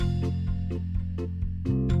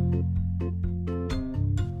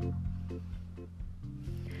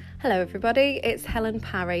Hello everybody, it's Helen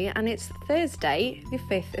Parry and it's Thursday, the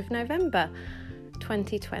 5th of November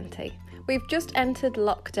 2020. We've just entered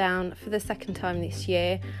lockdown for the second time this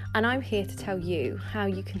year and I'm here to tell you how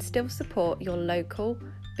you can still support your local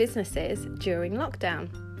businesses during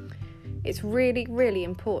lockdown. It's really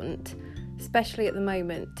important, especially at the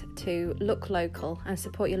moment, to look local and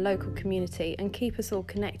support your local community and keep us all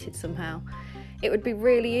connected somehow. It would be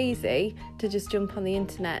really easy to just jump on the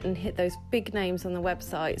internet and hit those big names on the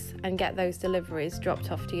websites and get those deliveries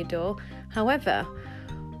dropped off to your door. However,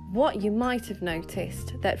 what you might have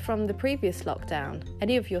noticed that from the previous lockdown,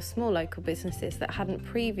 any of your small local businesses that hadn't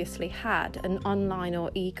previously had an online or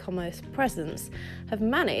e-commerce presence have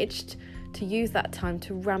managed to use that time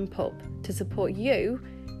to ramp up to support you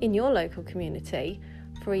in your local community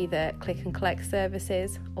for either click and collect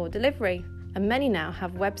services or delivery. And many now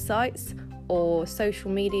have websites or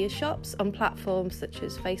social media shops on platforms such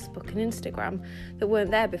as Facebook and Instagram that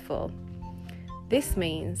weren't there before. This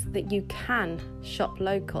means that you can shop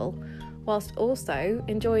local whilst also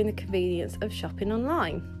enjoying the convenience of shopping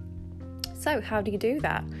online. So how do you do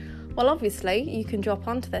that? Well, obviously you can drop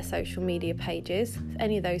onto their social media pages,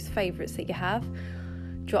 any of those favourites that you have,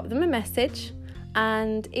 drop them a message,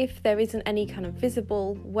 and if there isn't any kind of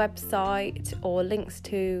visible website or links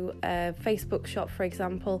to a Facebook shop, for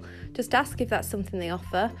example, just ask if that's something they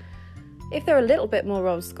offer. If they're a little bit more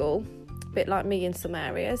old school, a bit like me in some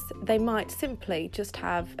areas, they might simply just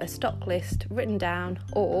have a stock list written down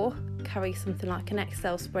or carry something like an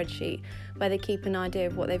Excel spreadsheet where they keep an idea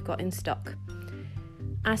of what they've got in stock.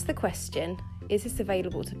 Ask the question, is this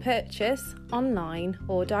available to purchase online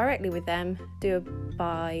or directly with them, do it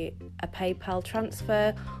by a PayPal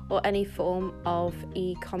transfer or any form of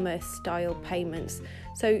e-commerce style payments.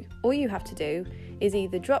 So all you have to do is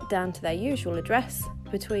either drop down to their usual address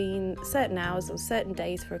between certain hours or certain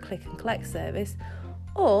days for a click and collect service,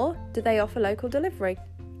 or do they offer local delivery?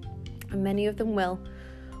 And many of them will.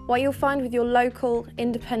 What you'll find with your local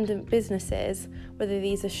independent businesses, whether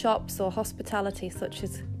these are shops or hospitality such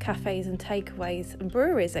as cafes and takeaways and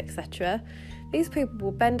breweries, etc., these people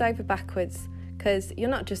will bend over backwards because you're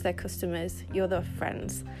not just their customers, you're their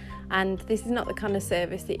friends. And this is not the kind of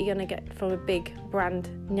service that you're going to get from a big brand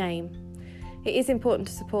name. It is important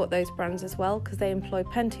to support those brands as well because they employ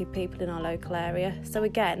plenty of people in our local area. So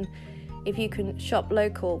again, if you can shop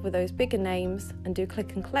local with those bigger names and do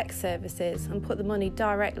click and collect services and put the money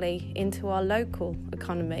directly into our local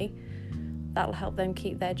economy, that'll help them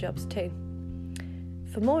keep their jobs too.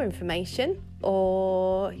 For more information,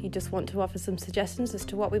 or you just want to offer some suggestions as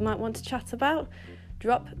to what we might want to chat about,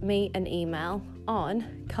 drop me an email on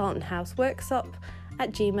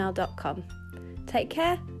carltonhouseworkshop@gmail.com. Take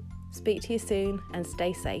care, speak to you soon and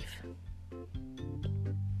stay safe.